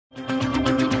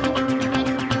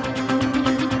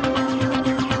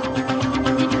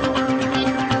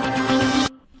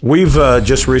We've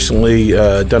just recently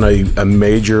done a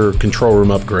major control room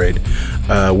upgrade.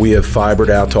 We have fibered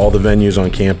out to all the venues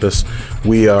on campus.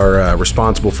 We are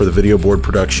responsible for the video board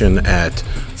production at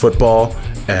football,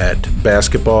 at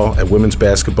basketball, at women's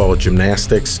basketball, at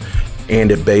gymnastics,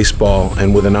 and at baseball,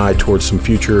 and with an eye towards some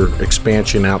future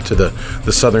expansion out to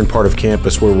the southern part of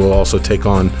campus where we'll also take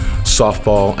on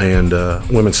softball and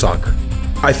women's soccer.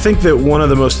 I think that one of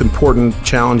the most important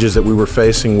challenges that we were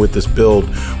facing with this build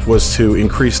was to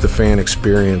increase the fan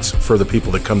experience for the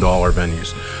people that come to all our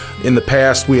venues. In the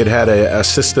past, we had a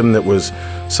system that was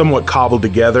somewhat cobbled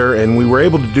together, and we were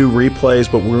able to do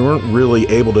replays, but we weren't really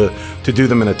able to do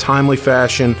them in a timely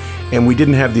fashion, and we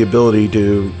didn't have the ability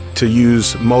to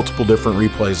use multiple different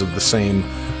replays of the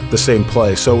same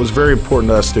play. So it was very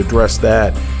important to us to address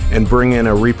that and bring in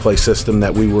a replay system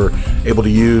that we were able to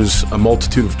use a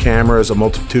multitude of cameras, a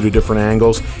multitude of different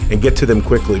angles, and get to them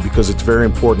quickly, because it's very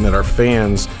important that our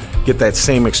fans get that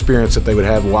same experience that they would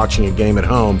have watching a game at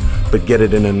home, but get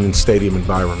it in an in-stadium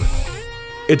environment.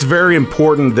 It's very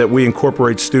important that we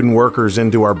incorporate student workers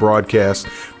into our broadcast,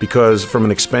 because from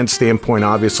an expense standpoint,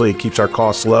 obviously it keeps our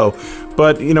costs low.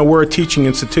 But you know, we're a teaching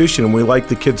institution, and we like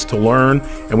the kids to learn,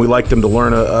 and we like them to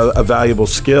learn a valuable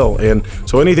skill. And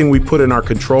so anything we put in our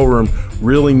control room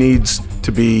really needs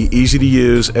to be easy to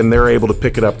use, and they're able to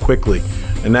pick it up quickly.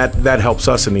 And that helps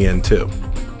us in the end too.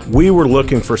 We were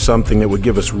looking for something that would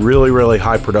give us really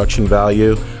high production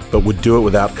value, but would do it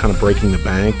without kind of breaking the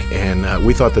bank. And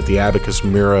we thought that the Abekas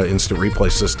Mira instant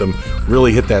replay system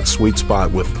really hit that sweet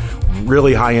spot with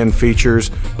really high-end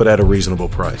features, but at a reasonable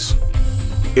price.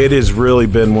 It has really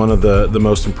been one of the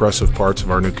most impressive parts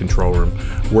of our new control room.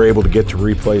 We're able to get to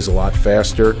replays a lot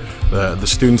faster. The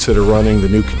students that are running the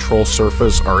new control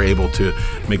surface are able to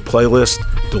make playlists,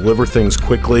 deliver things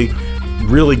quickly,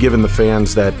 really giving the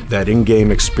fans that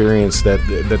in-game experience that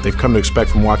they've come to expect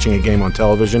from watching a game on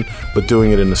television, but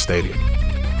doing it in the stadium.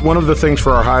 One of the things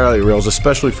for our highlight reels,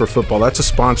 especially for football, that's a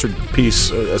sponsored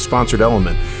piece, a sponsored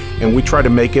element, and we try to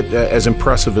make it as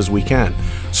impressive as we can.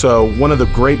 So one of the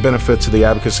great benefits of the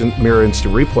Abekas Mira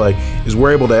Instant Replay is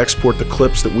we're able to export the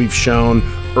clips that we've shown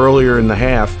earlier in the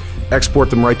half, export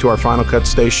them right to our Final Cut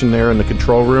station there in the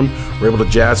control room. We're able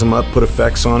to jazz them up, put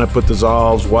effects on it, put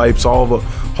dissolves, wipes, all the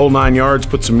whole 9 yards,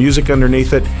 put some music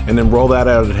underneath it, and then roll that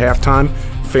out at halftime.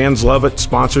 Fans love it,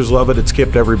 sponsors love it, it's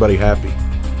kept everybody happy.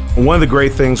 One of the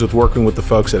great things with working with the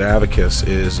folks at Abekas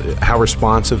is how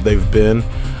responsive they've been.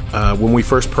 When we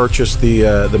first purchased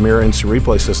the Mira Instant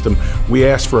Replay system, we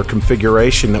asked for a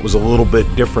configuration that was a little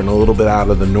bit different, a little bit out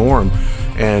of the norm,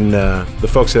 and the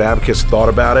folks at Abekas thought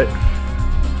about it,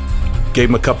 gave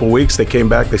them a couple weeks, they came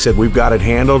back, they said we've got it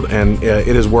handled, and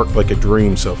it has worked like a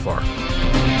dream so far.